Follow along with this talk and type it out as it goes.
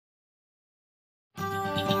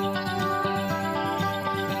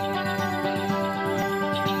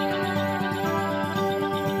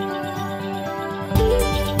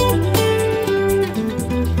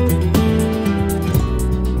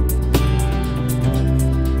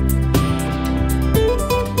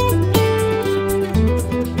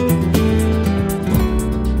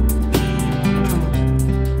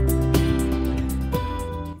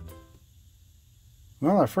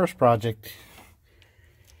Our first project,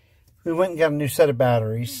 we went and got a new set of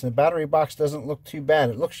batteries. The battery box doesn't look too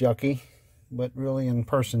bad. It looks yucky, but really in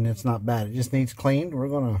person it's not bad. It just needs cleaned. We're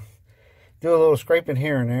going to do a little scraping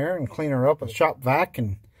here and there and clean her up with shop vac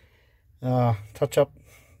and touch up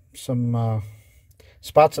some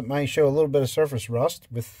spots that might show a little bit of surface rust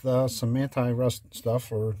with some anti-rust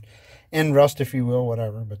stuff, or end rust if you will,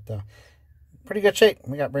 whatever. But pretty good shape.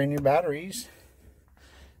 We got brand new batteries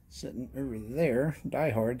sitting over there.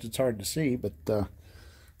 Diehards, it's hard to see, but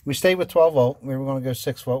we stayed with 12 volt. We were going to go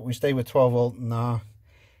 6 volt. We stayed with 12 volt, and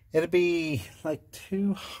it'd be like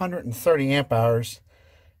 230 amp hours.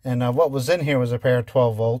 And what was in here was a pair of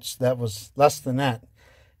 12 volts. That was less than that.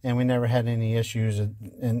 And we never had any issues.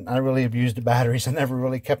 And I really abused the batteries. I never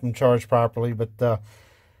really kept them charged properly. But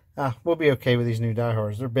we'll be okay with these new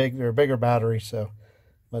diehards. They're big. They're a bigger battery. So,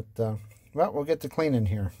 but well, we'll get to cleaning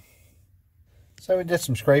here. So we did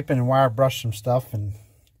some scraping and wire brushed some stuff, and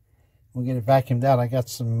we'll get it vacuumed out. I got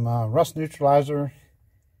some rust neutralizer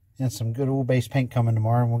and some good oil base paint coming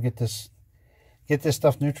tomorrow, and we'll get this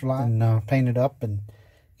stuff neutralized and painted up, and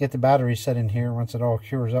get the battery set in here once it all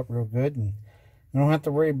cures up real good, and we don't have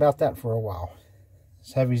to worry about that for a while.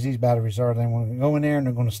 As heavy as these batteries are, they want to go in there and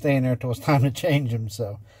they're going to stay in there until it's time to change them,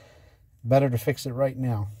 so better to fix it right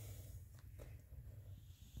now.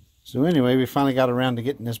 So anyway, we finally got around to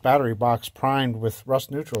getting this battery box primed with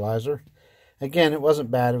rust neutralizer. Again, it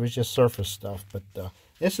wasn't bad, it was just surface stuff, but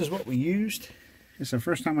this is what we used. It's the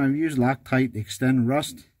first time I've used Loctite Extend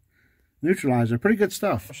Rust Neutralizer. Pretty good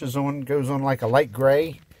stuff. Goes on like a light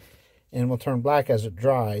gray and will turn black as it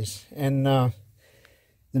dries. And the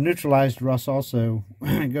neutralized rust also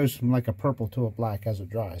goes from like a purple to a black as it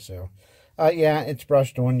dries. So yeah, it's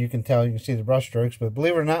brushed on. You can tell, you can see the brush strokes, but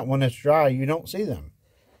believe it or not, when it's dry, you don't see them.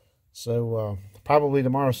 So probably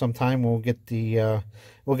tomorrow sometime we'll get the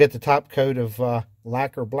top coat of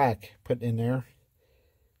lacquer black put in there,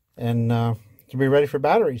 and to be ready for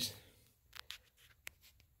batteries.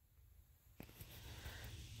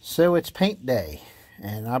 So it's paint day,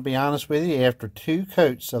 and I'll be honest with you, after 2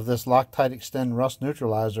 coats of this Loctite Extend Rust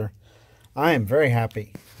Neutralizer, I am very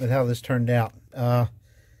happy with how this turned out. I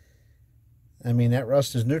mean, that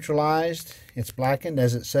rust is neutralized, it's blackened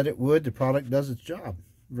as it said it would. The product does its job.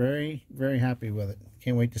 Very, very happy with it.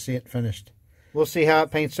 Can't wait to see it finished. We'll see how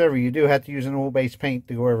it paints over. You do have to use an oil-based paint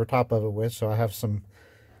to go over top of it with, so I have some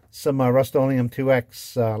Rust-Oleum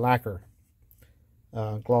 2X lacquer.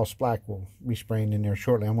 Gloss black will be spraying in there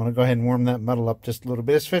shortly. I'm going to go ahead and warm that metal up just a little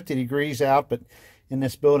bit. It's 50 degrees out, but in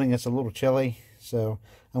this building it's a little chilly, so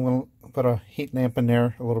I'm going to put a heat lamp in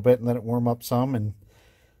there a little bit and let it warm up some, and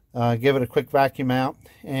give it a quick vacuum out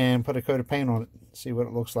and put a coat of paint on it, see what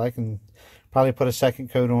it looks like, and probably put a second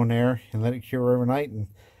coat on there and let it cure overnight. And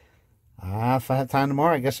if I have time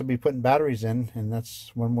tomorrow, I guess I'll be putting batteries in, and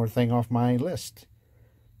that's one more thing off my list.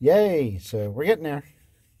 Yay! So we're getting there.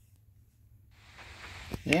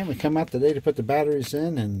 And we come out today to put the batteries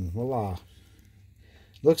in, and voila,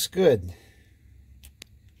 looks good.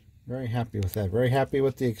 Very happy with that. Very happy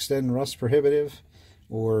with the Extend Rust Prohibitive,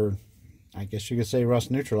 or I guess you could say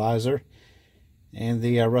Rust Neutralizer, and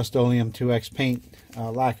the Rust-Oleum 2X paint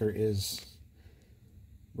lacquer is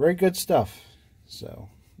very good stuff. So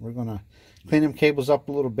we're gonna clean them cables up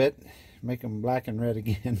a little bit, make them black and red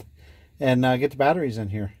again, and get the batteries in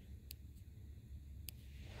here.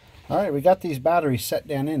 Alright, we got these batteries set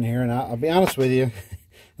down in here, and I'll be honest with you,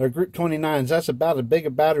 they're Group 29s. That's about as big a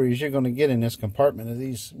battery as you're going to get in this compartment of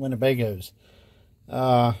these Winnebagos.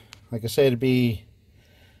 Like I say, it'd be,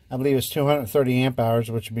 I believe it's 230 amp hours,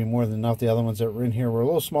 which would be more than enough. The other ones that were in here were a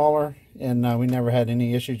little smaller, and we never had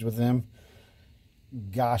any issues with them.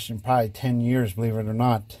 Gosh, in probably 10 years, believe it or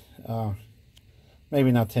not.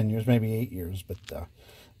 Maybe not 10 years, maybe 8 years, but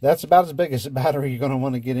that's about as big as a battery you're going to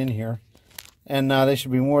want to get in here. And they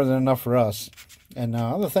should be more than enough for us. And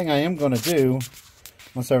other thing I am going to do,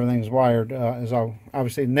 once everything's wired, is I'll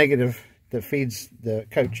obviously the negative that feeds the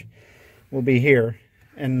coach will be here.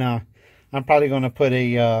 And I'm probably going to put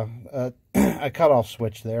a cutoff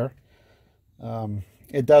switch there.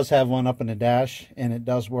 It does have one up in the dash, and it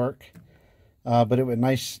does work. But it would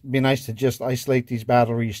be nice to just isolate these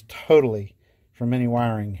batteries totally from any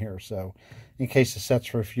wiring here. So in case it sets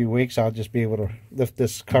for a few weeks, I'll just be able to lift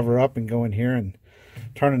this cover up and go in here and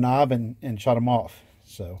turn a knob and shut them off.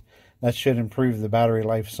 So that should improve the battery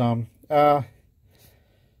life some. I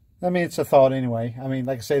mean, it's a thought anyway. I mean,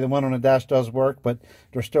 like I say, the one on the dash does work, but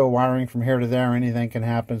there's still wiring from here to there. Anything can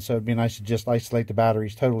happen, so it'd be nice to just isolate the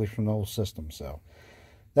batteries totally from the whole system. So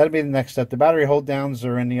that'll be the next step. The battery hold downs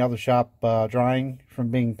are in the other shop drying from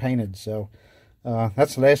being painted. So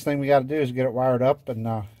that's the last thing we got to do is get it wired up, and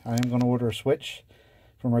I am going to order a switch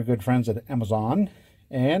from our good friends at Amazon,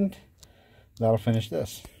 and that'll finish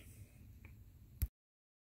this.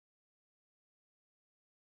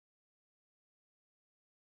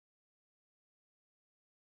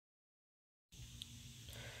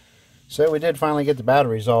 So we did finally get the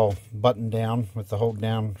batteries all buttoned down with the hold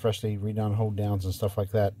down, freshly redone hold downs and stuff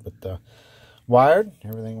like that. But wired,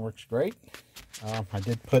 everything works great. I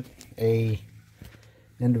did put a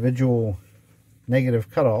individual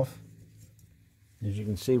negative cutoff, as you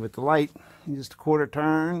can see with the light. Just a quarter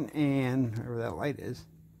turn, and wherever that light is,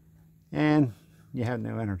 and you have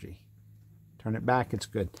no energy. Turn it back, it's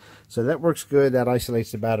good. So that works good. That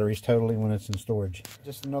isolates the batteries totally when it's in storage.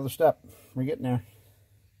 Just another step. We're getting there.